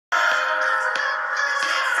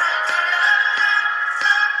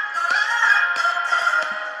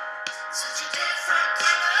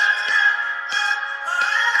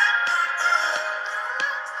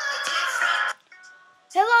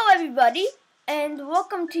everybody, and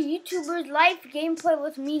welcome to YouTubers Life Gameplay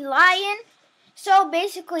with me, Lion. So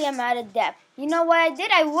basically, I'm out of debt. You know what I did?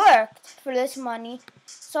 I worked for this money,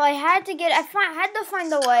 so I had to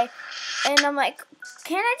find a way. And I'm like,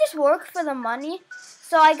 can I just work for the money?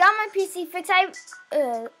 So I got my PC fixed. I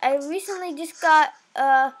recently just got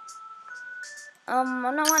I don't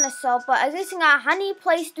want to sell, but I recently got Honey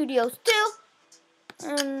Play Studios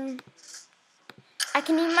 2. I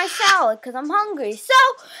can eat my salad because I'm hungry. So,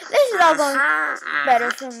 this is all going better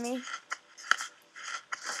for me.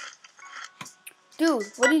 Dude,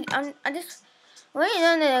 what do you, I just, what are you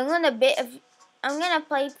doing? I'm gonna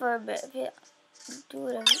play for a bit. Do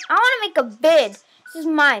whatever. I want to make a bid. This is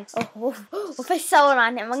mine. Oh, if I sell it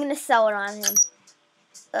on him, I'm gonna sell it on him.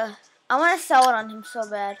 I want to sell it on him so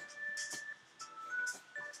bad.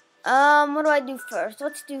 What do I do first?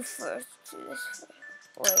 Let's do first. Let's do this first.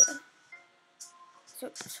 Wait. So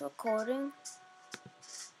it's recording.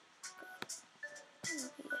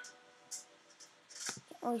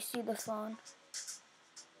 Can't really see the phone.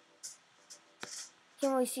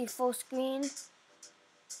 Can't really see full screen.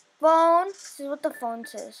 Phone. This is what the phone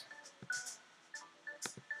says.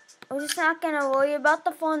 We're just not gonna worry about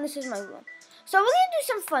the phone. This is my room. So we're gonna do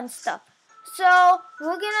some fun stuff. So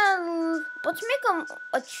we're gonna let's make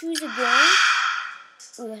a choose a game.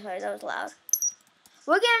 Ooh, sorry, that was loud.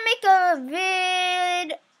 We're gonna make a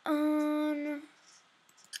vid on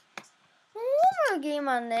one more game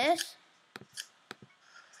on this.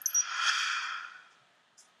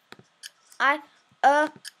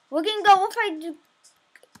 We're gonna go if I do.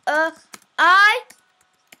 I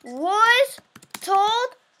was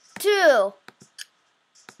told to,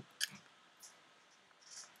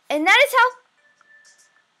 and that is how.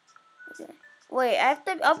 Okay. Wait,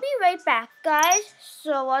 I'll be right back, guys.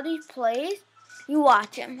 So while he plays, you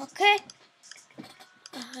watch him, okay?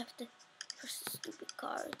 I have to push the stupid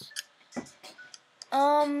cards.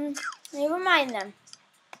 Never mind them.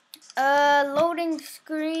 Loading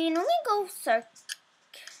screen. Let me go start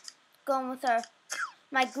going with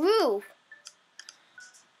my groove.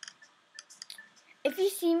 If you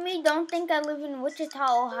see me, don't think I live in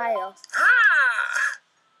Wichita, Ohio.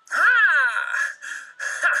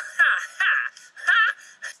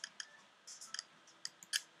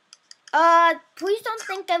 Please don't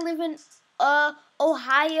think I live in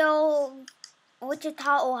Ohio,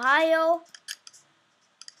 Wichita, Ohio.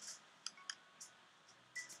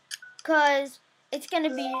 Cause it's gonna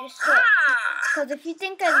be so. Cause if you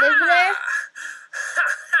think I live there,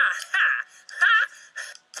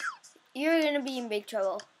 you're gonna be in big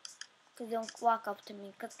trouble. Cause don't walk up to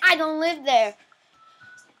me. Cause I don't live there.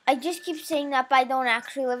 I just keep saying that, but I don't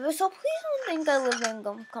actually live there. So please don't think I live there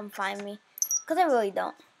and come find me. Cause I really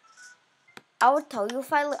don't. I'll tell you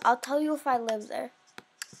if I live there.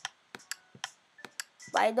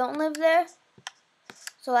 But I don't live there.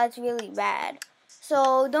 So that's really bad.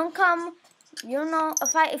 So don't come. You know,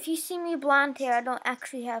 if you see me blonde hair, I don't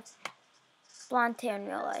actually have blonde hair in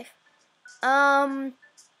real life. I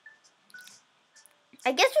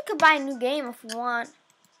guess we could buy a new game if we want.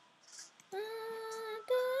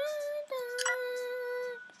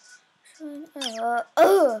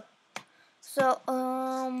 So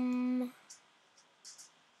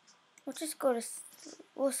we'll just go to sleep.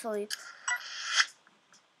 We'll sleep.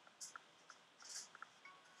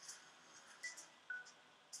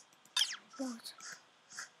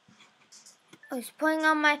 Oh, he's putting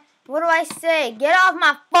on my. What do I say? Get off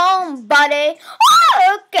my phone, buddy.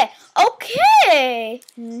 Oh, okay.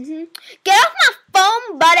 Get off my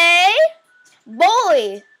phone, buddy.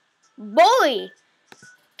 Boy.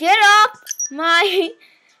 Get off my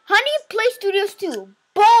Honey Play Studios 2.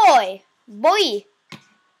 Boy.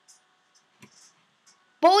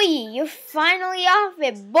 You're finally off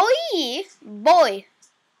it. Boy.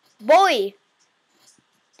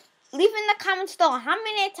 Leave in the comments below how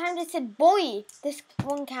many times I said boy. This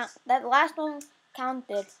one count. That last one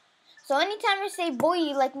counted. So anytime I say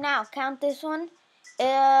boy, like now, count this one.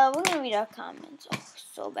 We're gonna read our comments. Oh,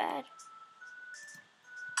 so bad.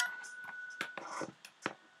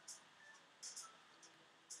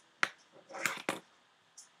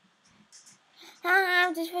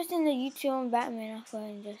 I'm just posting the YouTube and Batman off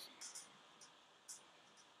and just.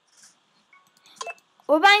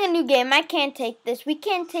 We're buying a new game. I can't take this. We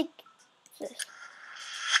can't take this.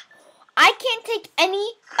 I can't take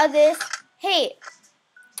any of this hate.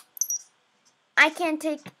 I can't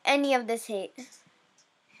take any of this hate.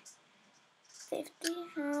 50.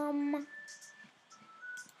 I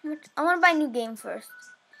want to buy a new game first.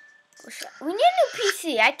 We need a new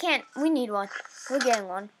PC. I can't. We need one. We're getting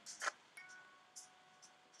one.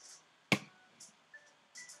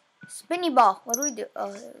 Spinny ball. What do we do?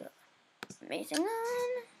 Oh, there we go. Amazing.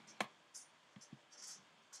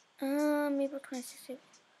 April 26th.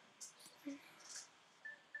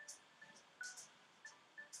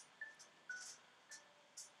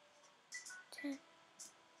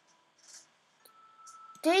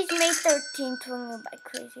 Today's May 13th. We're gonna buy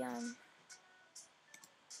Crazy Arm.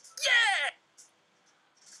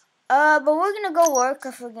 But we're gonna go work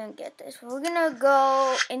if we're gonna get this. We're gonna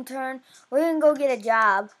go intern. We're gonna go get a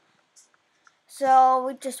job. So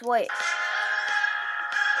we just wait.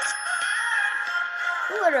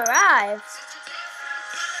 Ooh, it arrived.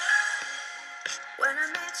 When I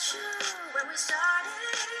met you, when we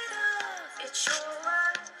started off, it sure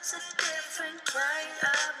was a different kind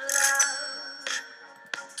of love.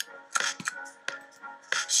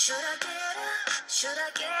 Should I get up? Should I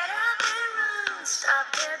get up and run?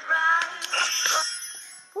 Stop it right.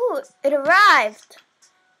 Ooh, it arrived.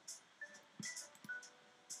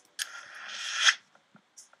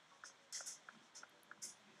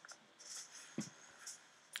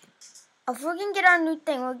 If we're gonna get our new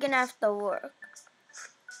thing, we're gonna have to work.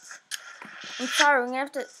 I'm sorry, we're gonna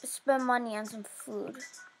have to spend money on some food.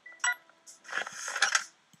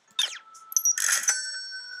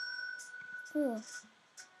 Ooh,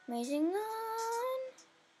 amazing.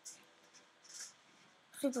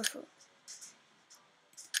 Superfood.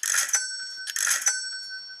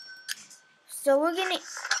 So we're gonna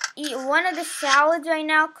eat one of the salads right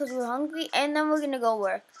now because we're hungry, and then we're gonna go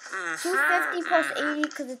work. $2.50 plus $80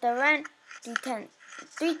 because it's the rent.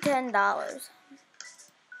 $310.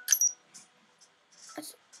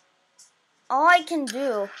 That's all I can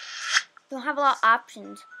do. Don't have a lot of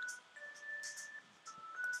options.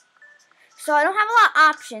 So I don't have a lot of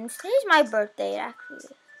options. Today's my birthday, actually.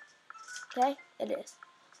 Okay, it is.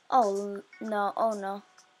 Oh no! Oh no!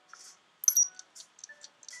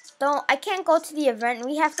 I can't go to the event.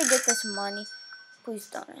 We have to get this money. Please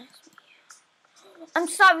don't ask me. I'm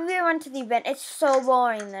sorry, we went to the event. It's so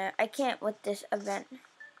boring there. I can't with this event.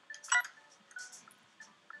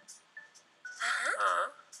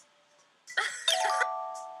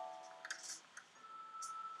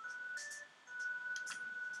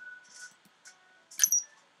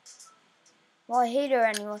 Well, I hate her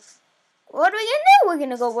anyway. What are we gonna do? We're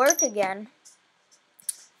gonna go work again.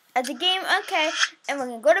 At the game, okay. And we're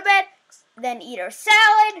gonna go to bed, then eat our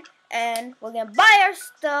salad, and we're gonna buy our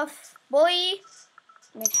stuff. Boy,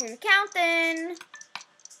 make sure you're counting.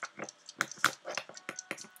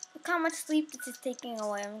 Look how much sleep this is taking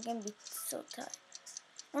away. I'm gonna be so tired.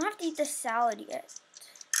 I don't have to eat the salad yet.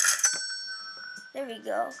 There we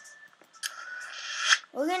go.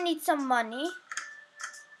 We're gonna need some money.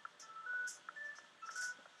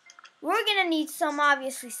 We're gonna need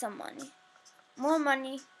obviously some money. More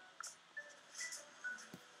money.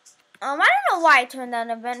 I don't know why I turned down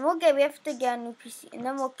an event. We have to get a new PC, and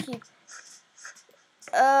then we'll keep.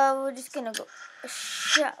 We're just gonna go.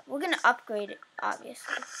 We're gonna upgrade it,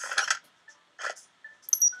 obviously.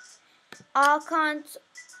 All cons.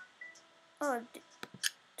 Oh.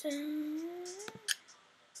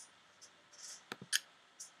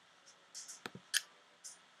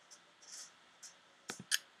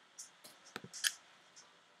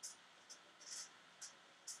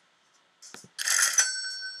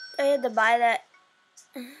 I had to buy that.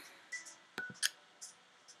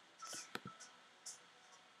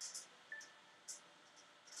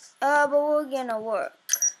 But we're gonna work.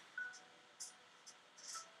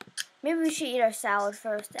 Maybe we should eat our salad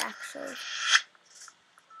first, actually.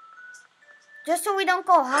 Just so we don't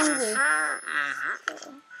go hungry.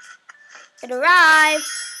 It arrived.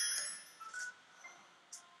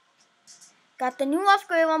 Got the new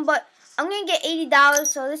upgrade one, but I'm gonna get $80,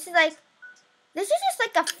 so this is just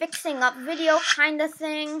like a fixing up video kind of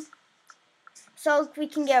thing. So we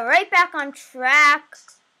can get right back on track.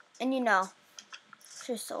 And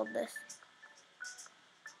should have sold this.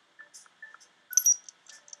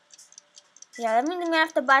 Yeah, that means I'm gonna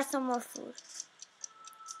have to buy some more food.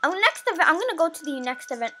 Next event, I'm gonna go to the next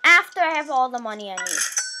event after I have all the money I need.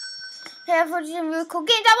 Okay, for some really cool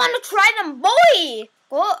games, I want to try them, boy.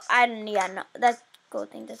 Well, no, that gold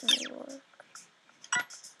thing doesn't really work.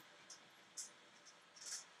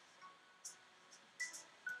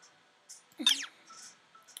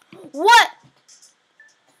 What?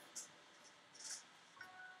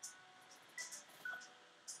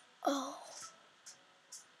 Oh,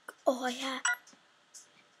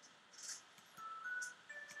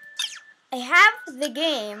 I have the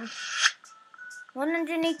game.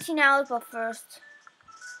 118 hours, but first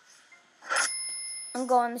I'm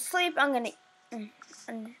going to sleep. I'm gonna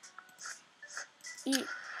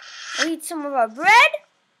eat some of our bread.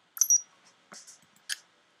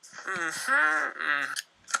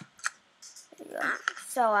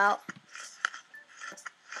 sell out.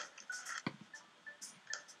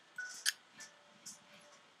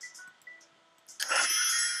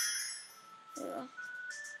 Yeah.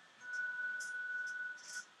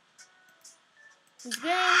 This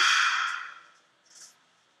game.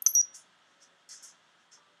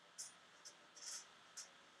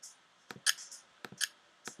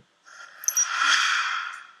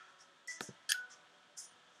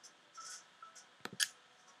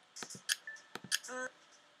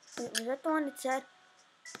 Wait, was that the one that said?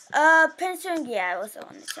 Pincer, yeah, it was the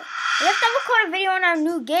one that said. We have to record a video on our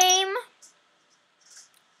new game.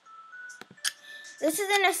 This is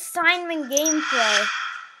an assignment gameplay.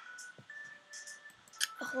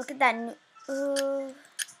 Oh, look at that.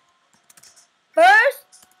 First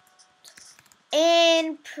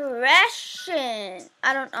impression.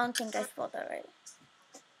 I don't think I spelled that right.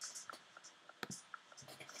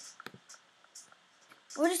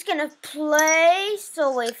 We're just gonna play.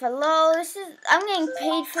 So wait for low. I'm getting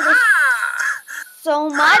paid for this so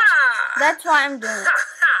much. That's why I'm doing it.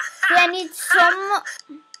 See,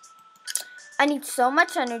 I need so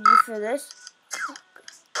much energy for this.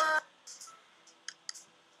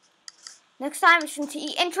 Next time, since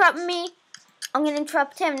he interrupted me, I'm gonna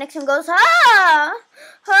interrupt him. Next time goes, ah,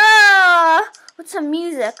 ah, with some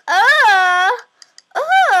music, ah,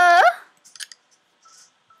 ah.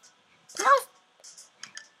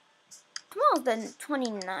 Tomorrow's the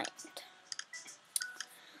 29th.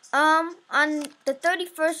 On the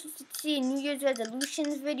 31st, you should see a New Year's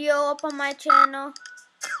resolutions video up on my channel.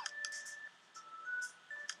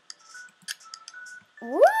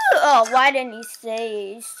 Woo! Oh, why didn't he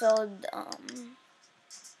say? He's so dumb.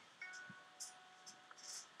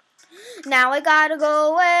 Now I gotta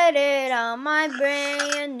go edit on my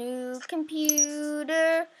brand new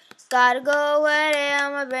computer. Gotta go edit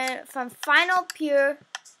on my brand from Final Pure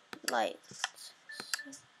Light.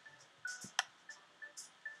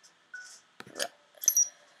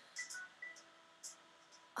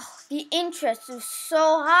 Oh, the interest is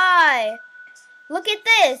so high. Look at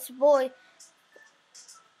this, boy.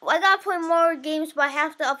 I gotta play more games, but I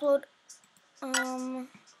have to upload.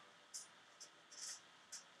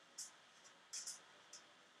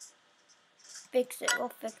 Fix it. We'll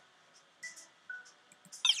fix.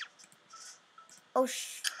 Oh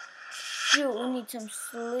shoot! We need some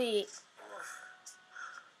sleep.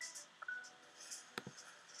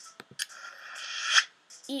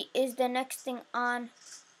 Eat is the next thing on.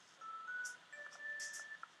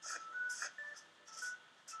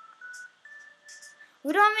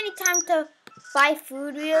 We don't have any time to buy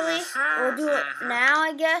food, really. We'll do it now,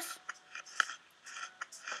 I guess.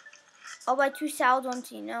 I'll buy 2 salads, 1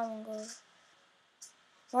 tea. Now one goes.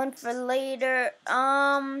 1 for later.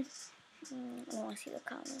 I don't want to see the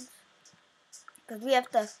comments. Because we have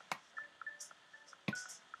to.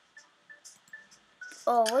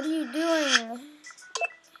 Oh, what are you doing?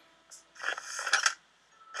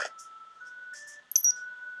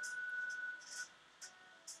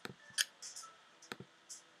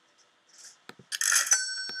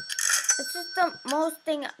 It's just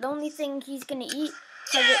the only thing he's gonna eat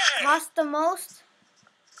because it costs the most.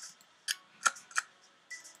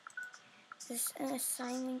 This is an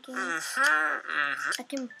assignment game. I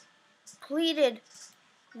completed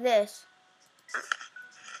this.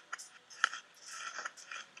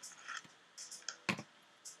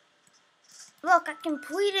 Look, I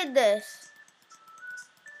completed this.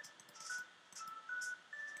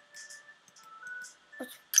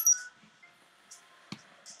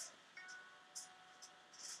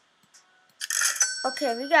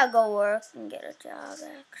 Okay, we gotta go work and get a job,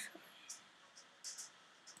 actually.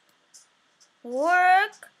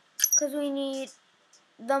 Work, because we need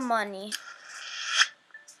the money.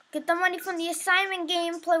 Get the money from the assignment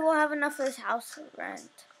gameplay, we'll have enough for this house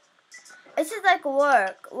rent. This is like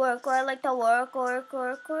work, where I like to work.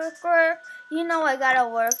 You know I gotta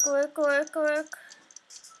work.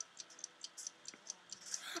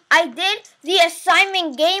 I did the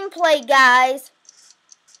assignment gameplay, guys.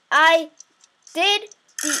 I did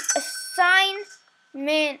the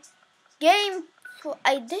assignment game.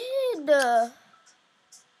 I did.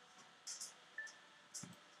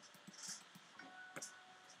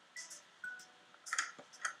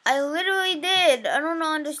 I literally did. I don't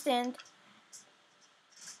understand.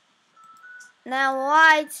 Now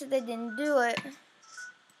why it said I didn't do it?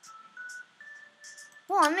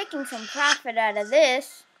 Well, I'm making some profit out of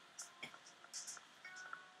this.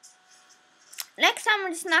 Next time,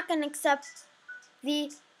 we're just not gonna accept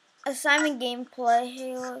the assignment gameplay.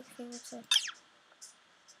 Hey, look, what's up?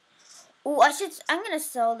 Oh, I'm gonna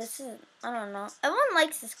sell this. I don't know. Everyone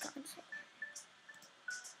likes this console.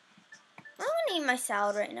 I'm gonna eat my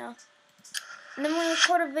salad right now. And then we're gonna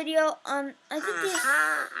record a video on, I think this.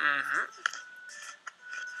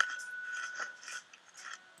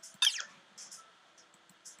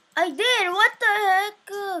 I did, what the heck?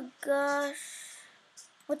 Oh gosh.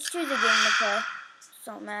 Let's choose a game to play.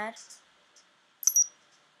 So mad.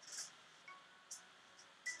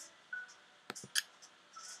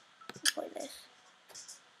 Let's play this.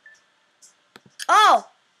 Oh!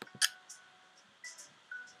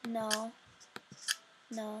 No.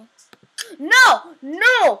 No. No!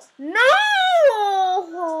 No! No!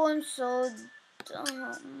 Oh, I'm so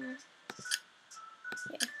dumb.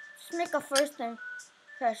 Yeah. Just make a first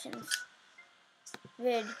impressions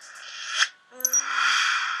vid.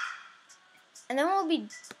 And then we'll be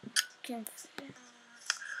confused.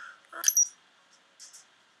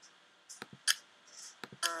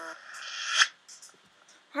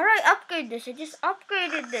 How do I upgrade this? I just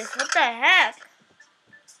upgraded this. What the heck?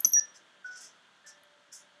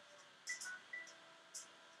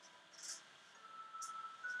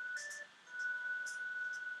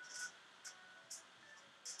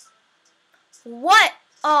 What?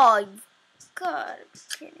 Oh, God, I'm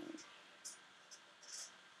kidding.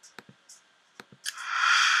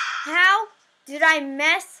 How did I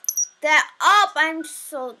mess that up? I'm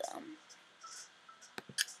so dumb.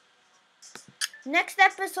 Next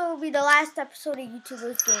episode will be the last episode of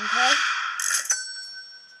YouTubers Gameplay.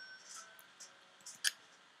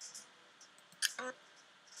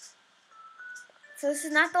 So this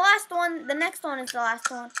is not the last one. The next one is the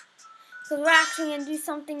last one. Because we're actually going to do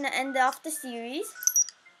something to end off the series.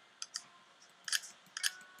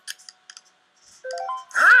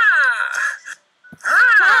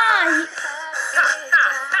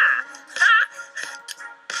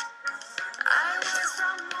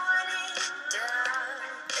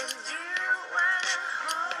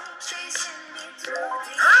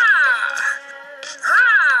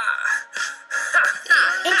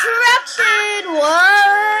 Interrupted!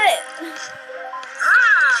 What?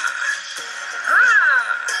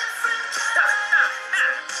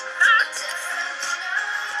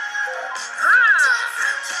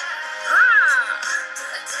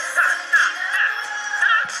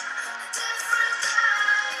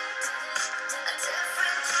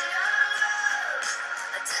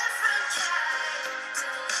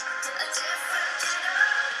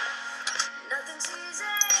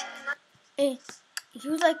 He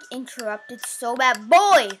was like interrupted so bad.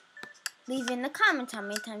 Boy! Leave in the comments how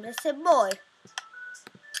many times I said boy.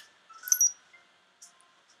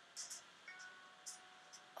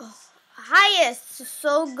 Oh, highest,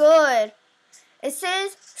 so good. It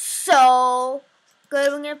says so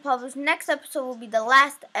good. We're gonna publish. Next episode will be the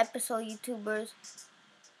last episode, YouTubers.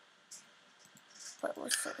 But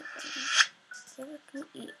what's so good? We can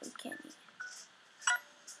eat. We can't eat.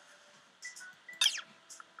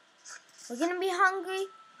 We're gonna be hungry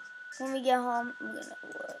when we get home. We're gonna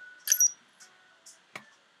work.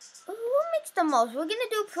 Who makes the most? We're gonna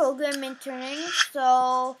do program mentoring,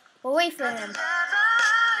 so we'll wait for him.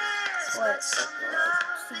 What?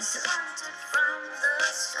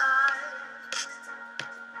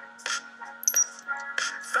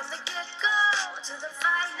 From the get-go to the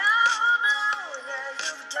final blow, yeah,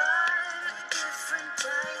 you've done a different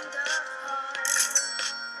kind of heart.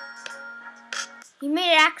 He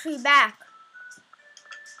made it actually back.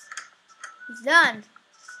 He's done.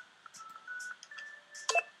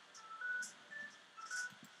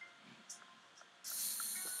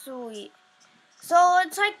 Sweet. So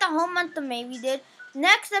it's like the whole month of May we did.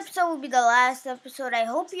 Next episode will be the last episode. I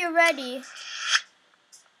hope you're ready.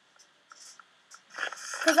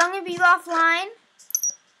 Because I'm going to be offline.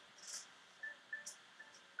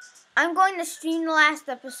 I'm going to stream the last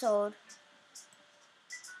episode.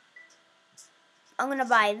 I'm going to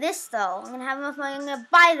buy this though. I'm going to have enough money. I'm going to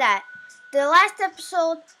buy that. The last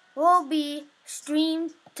episode will be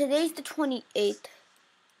streamed. Today's the 28th.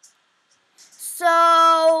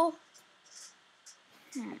 So,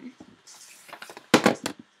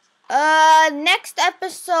 next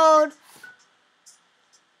episode,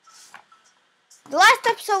 the last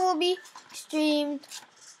episode will be streamed.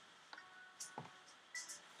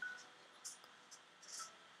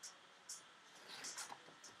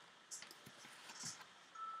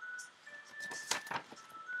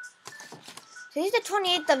 Today's the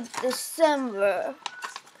 28th of December.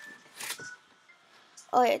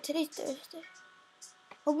 Oh yeah, today's Thursday.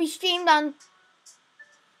 Will be streamed on.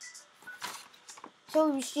 So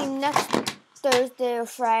we'll be streamed next Thursday or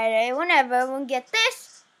Friday, whenever we'll get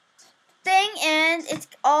this thing, and it's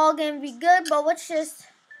all gonna be good. But let's just,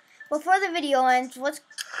 before the video ends, let's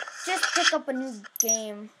just pick up a new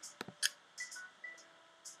game.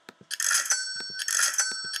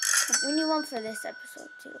 We need one for this episode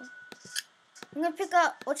too. I'm gonna pick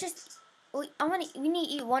up. We need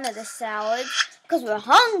to eat one of the salads because we're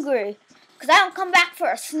hungry. Because I don't come back for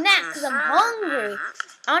a snack because I'm hungry.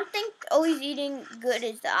 I don't think always eating good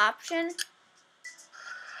is the option.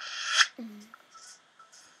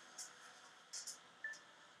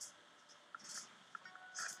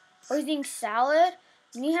 Always eating salad.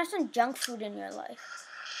 You need to have some junk food in your life.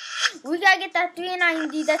 We gotta get that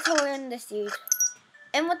 390. That's how we end the series.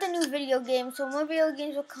 And with the new video game, so more video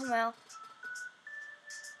games will come out.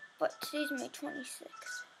 But today's May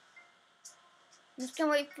 26th. I'm just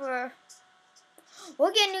gonna wait for...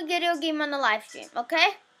 We'll get a new video game on the live stream,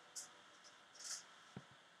 okay?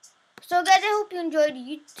 So guys, I hope you enjoyed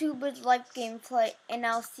YouTuber's live gameplay. And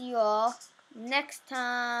I'll see you all next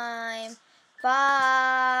time.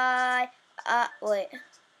 Bye. Wait.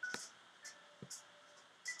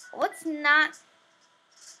 What's not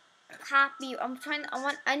copy?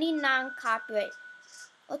 I need non-copyright.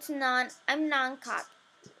 What's non? I'm non-copy.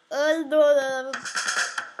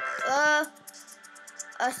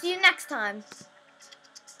 See you next time.